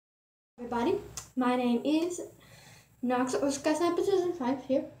Everybody, my name is Nox episode 5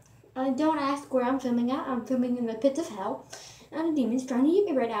 here. Don't ask where I'm filming at. I'm filming in the pits of hell, and a demon's trying to eat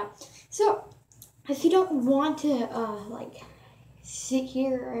me right now. So, if you don't want to sit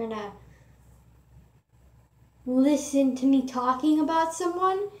here and listen to me talking about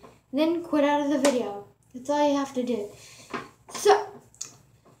someone, then quit out of the video. That's all you have to do. So,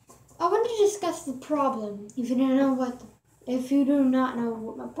 I want to discuss the problem. If you do not know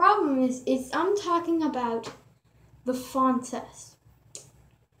what my problem is I'm talking about the font size.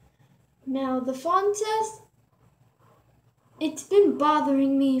 Now, the font size, it's been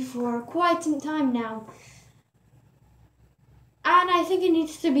bothering me for quite some time now, and I think it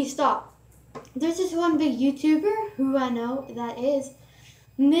needs to be stopped. There's this one big YouTuber who I know that is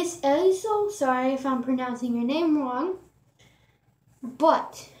Miss Ellisoul. Sorry if I'm pronouncing your name wrong,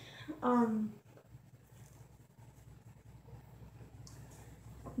 but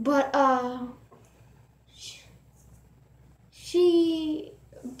she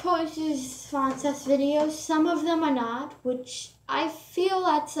posts font size videos. Some of them are not, which I feel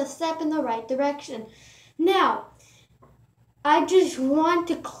that's a step in the right direction. Now, I just want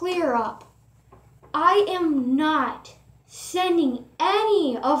to clear up. I am not sending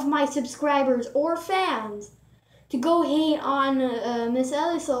any of my subscribers or fans to go hate on Miss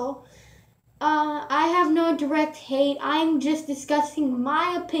Ellisoul. I have no direct hate. I'm just discussing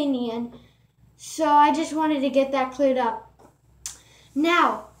my opinion. So I just wanted to get that cleared up.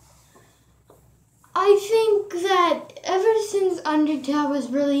 Now, I think that ever since Undertale was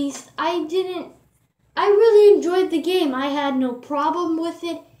released, I really enjoyed the game. I had no problem with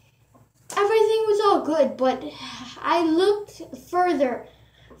it. Everything was all good, but I looked further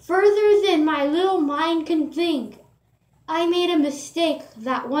than my little mind can think. I made a mistake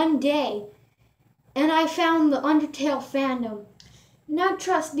that one day, and I found the Undertale fandom. Now,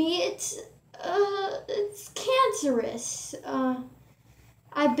 trust me, it's cancerous.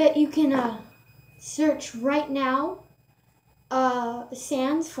 I bet you can search right now,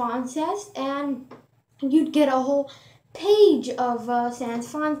 Sans Frances, and you'd get a whole page of Sans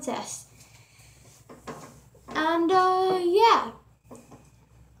Frances. And yeah,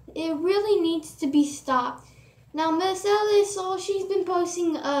 it really needs to be stopped. Now, Miss Ellisoul, she's been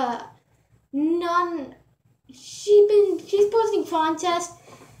posting she's posting font tests.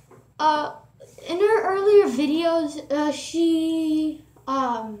 In her earlier videos, she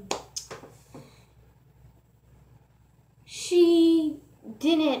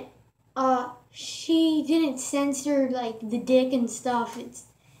didn't censor like the dick and stuff.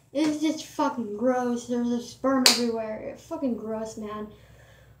 It's just fucking gross. There's a sperm everywhere. It's fucking gross, man.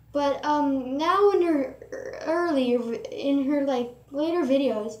 But now in her later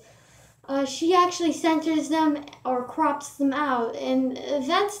videos, she actually censors them or crops them out, and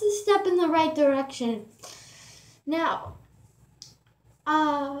that's the step in the right direction. Now,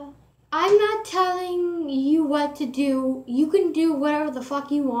 I'm not telling you what to do. You can do whatever the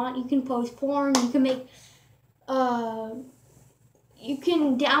fuck you want. You can post porn. You can make, you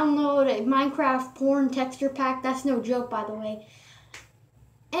can download a Minecraft porn texture pack. That's no joke, by the way.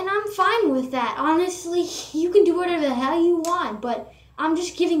 And I'm fine with that. Honestly, you can do whatever the hell you want, but I'm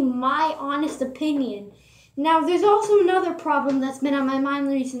just giving my honest opinion. Now, there's also another problem that's been on my mind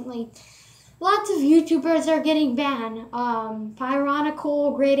recently. Lots of YouTubers are getting banned.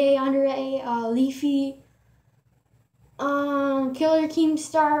 Pyronical, Grade A, Under A, Leafy, Killer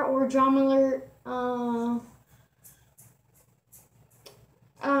Keemstar, or Drama Alert,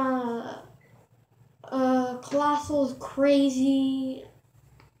 Colossal's Crazy.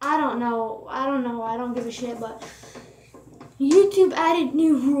 I don't know. I don't give a shit, but YouTube added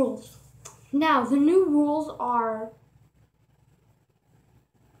new rules. Now, the new rules are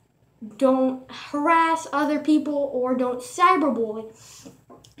don't harass other people or don't cyberbully.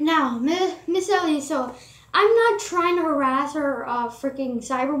 Now, Miss Elliot, so I'm not trying to harass or freaking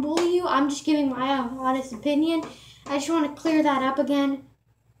cyberbully you. I'm just giving my honest opinion. I just want to clear that up again.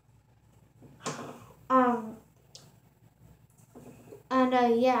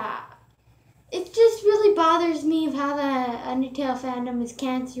 Yeah, it just really bothers me of how the Undertale fandom is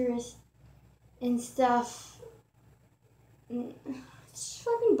cancerous and stuff. It just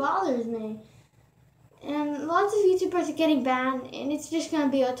fucking bothers me. And lots of YouTubers are getting banned, and it's just gonna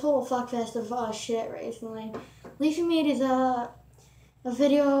be a total fuckfest of shit recently. Leafy made his a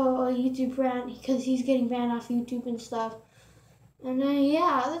video, a YouTube rant, because he's getting banned off YouTube and stuff. And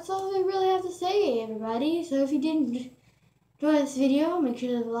yeah, that's all I really have to say, everybody. So if you didn't enjoy this video, make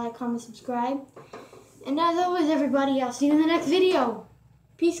sure to like, comment, subscribe. And as always, everybody, I'll see you in the next video.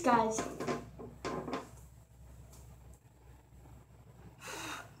 Peace, guys.